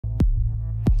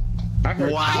I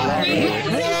heard. Wow.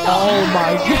 Oh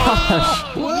my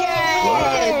gosh. Whoa.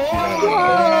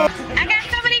 I got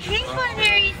so many people in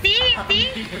here, you see?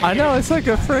 I know, it's like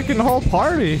a freaking whole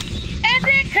party. Isn't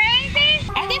it crazy?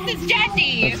 And this is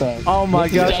Jesse. Oh my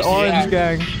gosh, Orange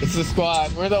Gang. It's the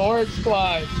squad. We're the Orange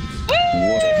Squad.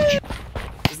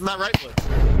 Isn't that right, Blue?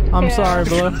 I'm sorry,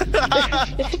 Blue.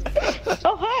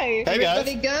 Oh, hi. Hey, guys.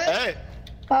 Everybody good? Hey.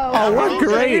 Oh, we're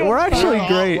great. We're actually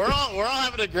great. We're all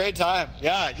having a great time.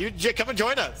 Yeah, you come and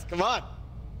join us. Come on.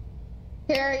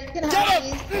 Here, you can have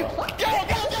these.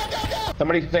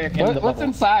 Somebody say it in the What's bubble.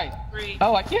 inside?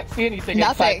 Oh, I can't see anything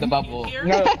inside the bubble.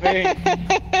 Nothing.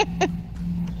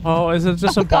 Oh, is it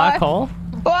just a black hole?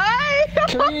 What?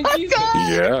 Korean Jesus.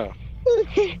 Yeah.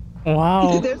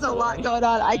 Wow. There's a lot going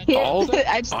on. I can't.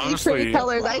 I just see pretty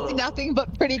colors. I see nothing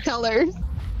but pretty colors.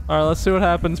 All right, let's see what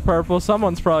happens, Purple.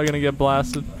 Someone's probably gonna get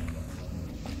blasted.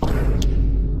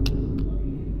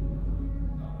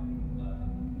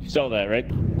 You saw that, right?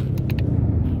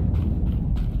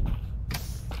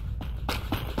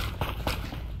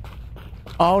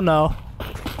 Oh no.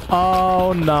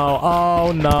 Oh no.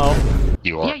 Oh no.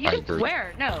 You are. Yeah, you can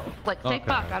swear. No, like say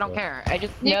fuck. I don't care. I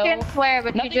just You know. can swear,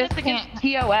 but you Nothing just against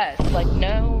can't. TOS. Like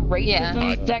no racism, Yeah.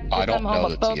 I sexism, don't know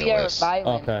the homophobia, or TOS.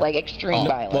 violence. Okay. Like extreme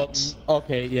violence. Well,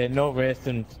 okay, yeah, no rest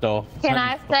and stuff. Can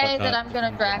I say that I'm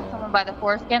gonna drag someone by the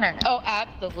foreskin or no? Oh,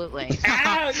 absolutely.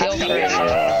 Feel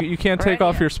free. You can't take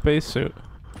off your spacesuit.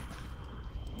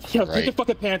 Yo, take your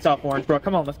fucking pants off, Orange, bro.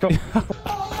 Come on, let's go.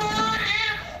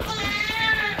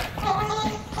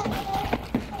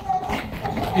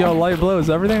 Yo, Light Blue, is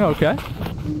everything okay?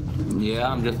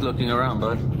 Yeah, I'm just looking around,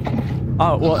 bud.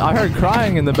 Oh, well, I heard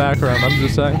crying in the background. I'm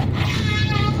just saying.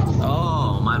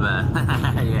 Oh, my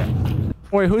bad. Yeah.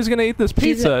 Wait, who's gonna eat this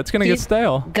pizza? It's gonna get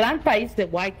stale. Grandpa is the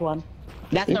white one.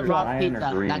 That's the wrong pizza.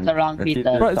 That's the wrong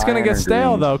pizza. Bro, it's gonna get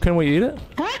stale though. Can we eat it?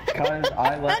 Because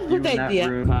I left you in that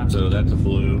room. So that's a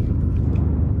blue.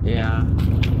 Yeah.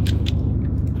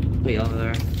 Wait over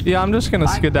there. Yeah, I'm just gonna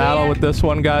skedaddle with this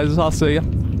one, guys. I'll see ya.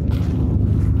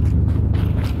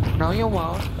 No, you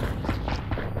won't.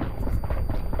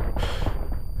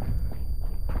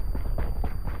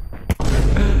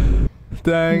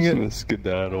 Dang it. I'm gonna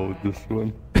skedaddle with this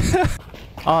one.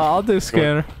 I'll do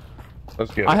scanner.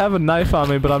 Let's go. I have a knife on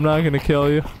me, but I'm not gonna kill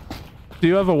you. Do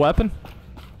you have a weapon?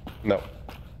 No.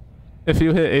 If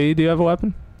you hit E, do you have a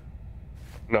weapon?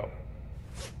 No.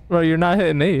 Bro, you're not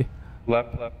hitting E.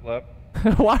 Left, left, left.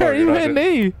 Why Oh, are you you're not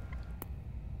hitting E?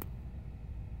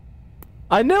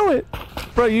 I knew it!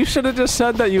 Bro, you should have just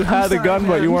said that you had a gun,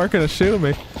 but you weren't gonna shoot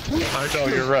me. I know,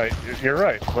 you're right. You're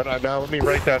right. But now let me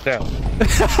write that down.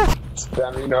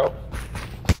 Let me know.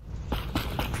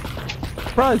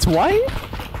 Bro, it's white?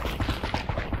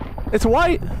 It's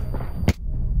white!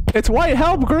 It's white!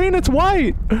 Help, Green, it's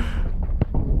white!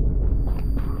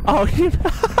 Oh, you...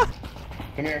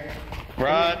 Come here.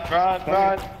 Run.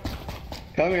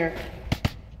 Come here.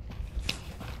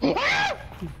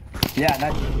 Yeah,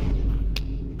 that's...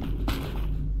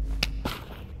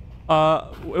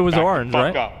 It was orange,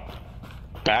 right?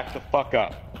 Back the fuck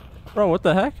up. Bro, what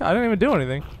the heck? I didn't even do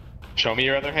anything. Show me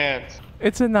your other hands.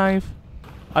 It's a knife.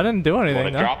 I didn't do anything,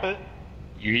 Wanna no. drop it?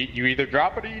 You either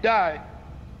drop it or you die.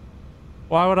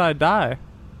 Why would I die?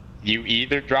 You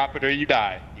either drop it or you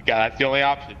die. That's the only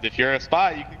option. If you're in a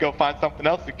spot, you can go find something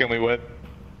else to kill me with.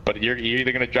 But you're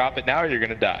either gonna drop it now or you're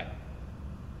gonna die.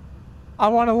 I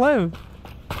want to live.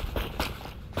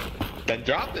 Then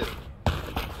drop it.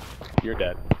 You're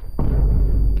dead.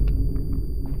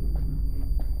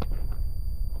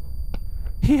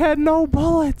 He had no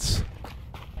bullets.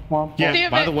 Yeah,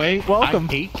 by the way, welcome.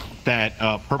 I hate that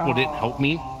Purple didn't help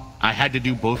me. I had to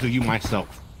do both of you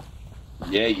myself.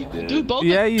 Yeah, you did. Do both.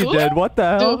 Yeah, you did. What the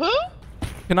hell? Do who?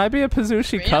 Can I be a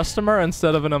Pazushi customer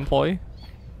instead of an employee?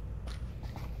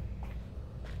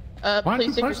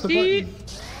 Please take your seat.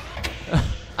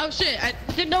 Oh shit! I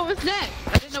didn't know it was next.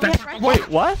 I didn't know it was right. Wait,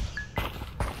 what?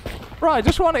 Bro, I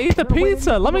just want to eat the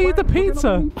pizza. Let me eat the pizza.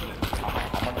 I'm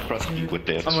gonna trust you with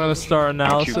this. I'm gonna start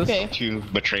analysis. Don't you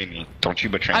betray me. Don't you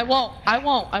betray me. I won't. I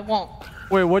won't. I won't.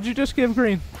 Wait, what'd you just give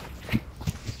Green?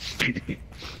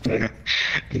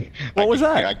 What was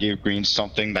that? I gave Green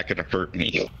something that could hurt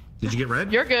me. Did you get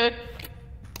red? You're good.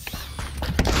 Fuck,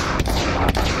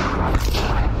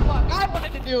 I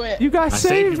wanted to do it. You guys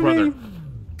saved you, me. brother.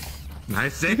 I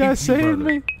saved You guys saved brother.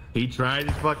 me. He tried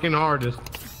his fucking hardest.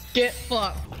 Get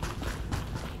fucked.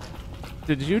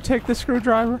 Did you take the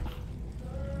screwdriver?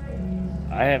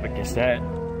 I have a cassette.